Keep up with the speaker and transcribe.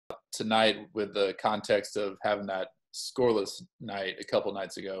tonight with the context of having that scoreless night a couple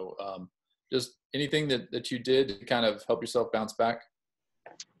nights ago. Just anything that you did to kind of help yourself bounce back?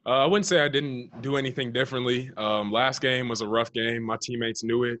 I wouldn't say I didn't do anything differently. Last game was a rough game. My teammates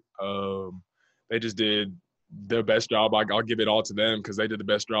knew it. They just did their best job. I'll give it all to them because they did the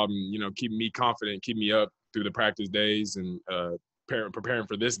best job in, keeping me confident, keeping me up through the practice days and preparing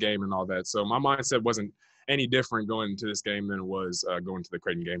for this game and all that. So my mindset wasn't any different going into this game than it was going to the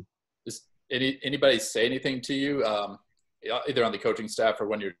Creighton game. Does anybody say anything to you, either on the coaching staff or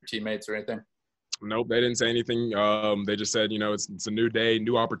one of your teammates or anything? Nope, they didn't say anything. They just said, it's a new day,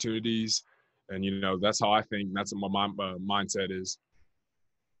 new opportunities. And, that's how I think. That's what my mindset is.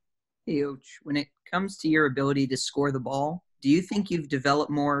 Hey, Och, when it comes to your ability to score the ball, do you think you've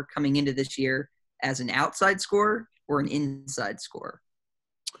developed more coming into this year as an outside scorer or an inside scorer?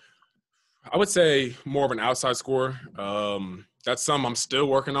 I would say more of an outside scorer. That's something I'm still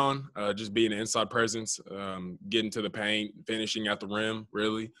working on, just being an inside presence, getting to the paint, finishing at the rim,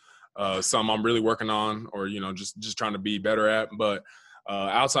 really. Something I'm really working on or, just trying to be better at. But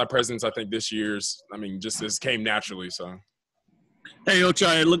outside presence, I think this year's, just came naturally, so. Hey,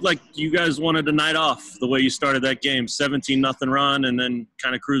 Ochai, it looked like you guys wanted a night off the way you started that game, 17-0 run, and then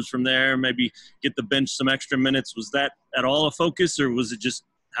kind of cruise from there, maybe get the bench some extra minutes. Was that at all a focus, or was it just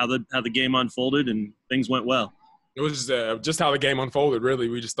how the game unfolded and things went well? It was just how the game unfolded, really.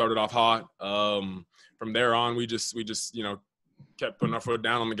 We just started off hot. From there on, we just kept putting our foot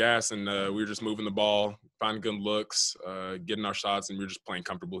down on the gas, and we were just moving the ball, finding good looks, getting our shots, and we were just playing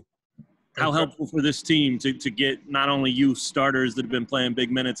comfortably. How helpful for this team to get not only you starters that have been playing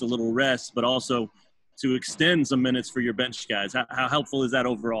big minutes a little rest, but also to extend some minutes for your bench guys? How helpful is that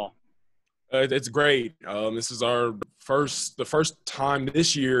overall? It's great. This is the first time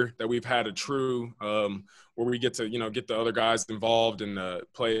this year that we've had a true where we get to get the other guys involved and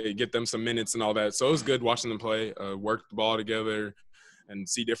get them some minutes and all that. So it was good watching them play, work the ball together, and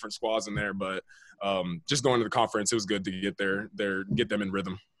see different squads in there. But just going to the conference, it was good to get get them in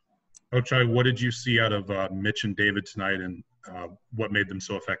rhythm. Ochai, what did you see out of Mitch and David tonight, and what made them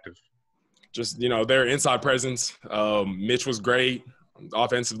so effective? Just their inside presence. Mitch was great.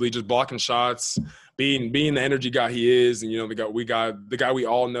 Offensively, just blocking shots, being the energy guy he is, and the guy we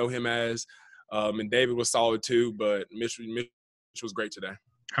all know him as. And David was solid too, but Mitch was great today.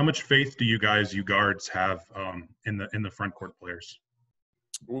 How much faith do you guards have in the front court players?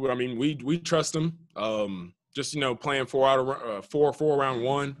 We trust them. Just playing 4 round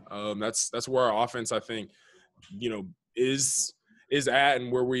one. That's where our offense, I think, is at and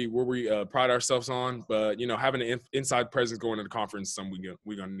where we pride ourselves on. But having an inside presence going to the conference is something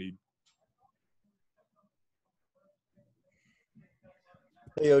we're gonna need.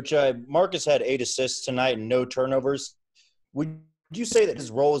 Hey, Ochai, Marcus had 8 assists tonight and no turnovers. Would you say that his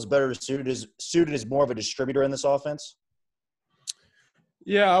role is better suited as more of a distributor in this offense?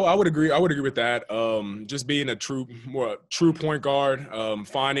 Yeah, I would agree. I would agree with that. Just being a true point guard,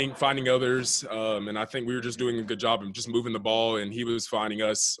 finding others, and I think we were just doing a good job of just moving the ball, and he was finding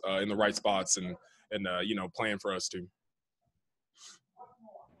us in the right spots and playing for us too.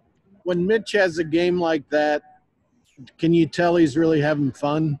 When Mitch has a game like that, can you tell he's really having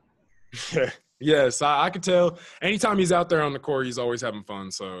fun? Yes, I could tell. Anytime he's out there on the court, he's always having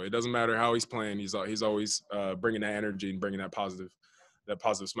fun. So it doesn't matter how he's playing. He's always bringing that energy and bringing that positive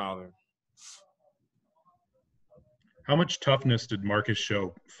smile there. How much toughness did Marcus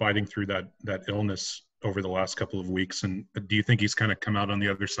show fighting through that illness over the last couple of weeks? And do you think he's kind of come out on the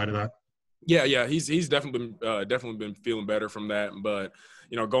other side of that? Yeah, he's definitely been feeling better from that. But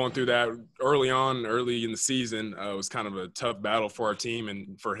going through that early in the season was kind of a tough battle for our team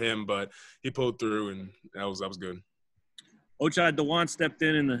and for him. But he pulled through, and that was good. Ochai, DeJuan stepped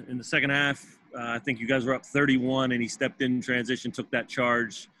in the second half. I think you guys were up 31, and he stepped in transition, took that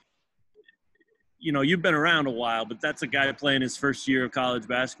charge. You've been around a while, but that's a guy playing his first year of college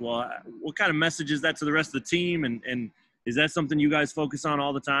basketball. What kind of message is that to the rest of the team? And is that something you guys focus on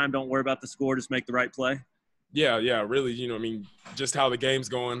all the time? Don't worry about the score, just make the right play? Yeah, really, just how the game's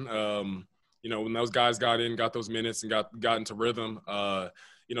going. When those guys got those minutes and got into rhythm,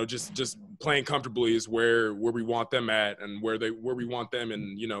 just playing comfortably is where we want them at and where we want them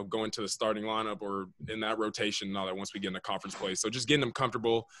and, going to the starting lineup or in that rotation and all that once we get in the conference play. So just getting them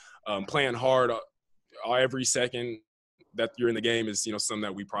comfortable, playing hard every second that you're in the game is, something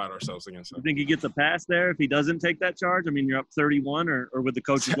that we pride ourselves against. You think he gets a pass there if he doesn't take that charge? You're up 31 or would the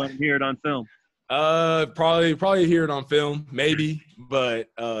coaches let him hear it on film? Probably hear it on film, maybe. But,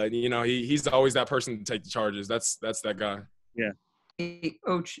 he's always that person to take the charges. That's that guy. Yeah. Hey,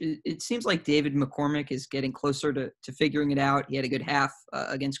 Coach, it seems like David McCormick is getting closer to figuring it out. He had a good half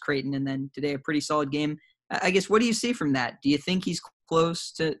against Creighton, and then today a pretty solid game. I guess, what do you see from that? Do you think he's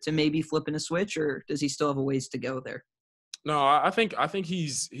close to maybe flipping a switch, or does he still have a ways to go there? No, I think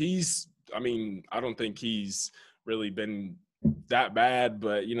he's. I mean, I don't think he's really been that bad,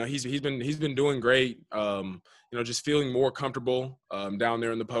 but he's been doing great. Just feeling more comfortable down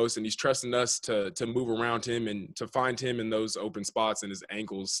there in the post, and he's trusting us to move around him and to find him in those open spots and his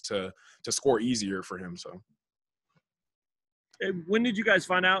ankles to score easier for him. So, When did you guys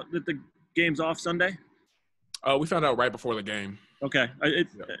find out that the game's off Sunday? We found out right before the game. Okay.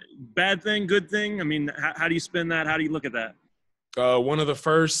 Bad thing, good thing? I mean, how do you spin that? How do you look at that? One of the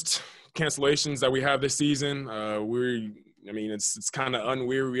first cancellations that we have this season. It's kind of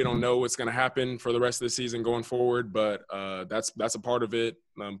unweird. We don't know what's going to happen for the rest of the season going forward, but that's a part of it.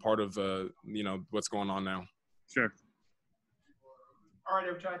 Part of what's going on now. Sure. All right,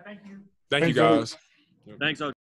 Ochai. Thank you. Thank you, guys. Thanks,